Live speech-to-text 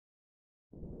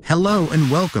Hello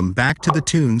and welcome back to the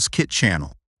TunesKit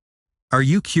channel. Are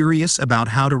you curious about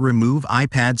how to remove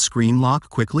iPad screen lock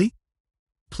quickly?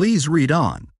 Please read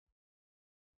on.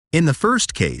 In the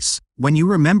first case, when you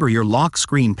remember your lock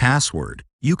screen password,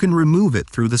 you can remove it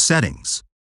through the settings.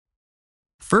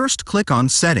 First click on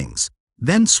Settings,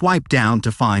 then swipe down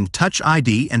to find Touch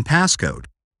ID and Passcode,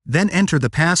 then enter the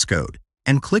passcode,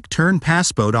 and click Turn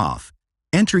Passcode Off.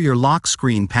 Enter your lock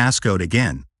screen passcode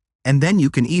again, and then you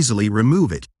can easily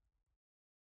remove it.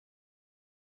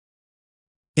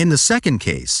 In the second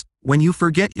case, when you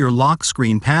forget your lock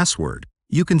screen password,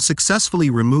 you can successfully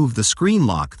remove the screen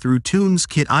lock through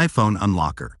TunesKit iPhone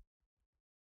Unlocker.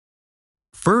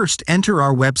 First, enter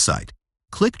our website.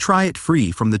 Click Try It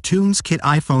Free from the TunesKit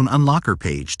iPhone Unlocker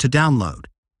page to download.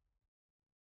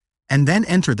 And then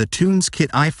enter the TunesKit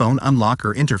iPhone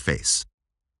Unlocker interface.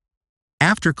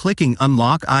 After clicking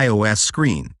Unlock iOS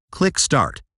screen, click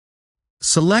Start.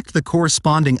 Select the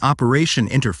corresponding operation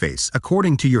interface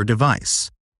according to your device.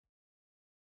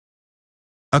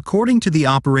 According to the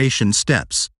operation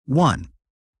steps, 1.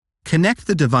 Connect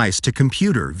the device to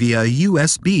computer via a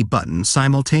USB button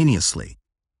simultaneously.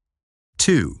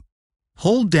 2.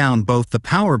 Hold down both the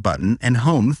power button and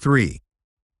home. 3.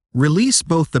 Release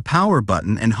both the power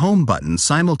button and home button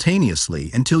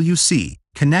simultaneously until you see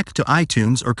Connect to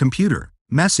iTunes or Computer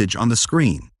message on the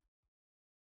screen.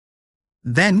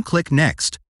 Then click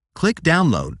Next. Click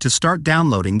Download to start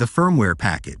downloading the firmware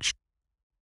package.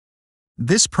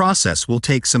 This process will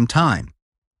take some time.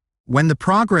 When the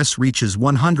progress reaches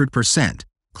 100%,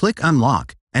 click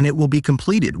Unlock, and it will be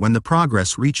completed when the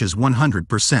progress reaches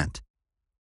 100%.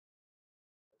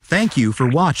 Thank you for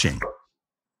watching.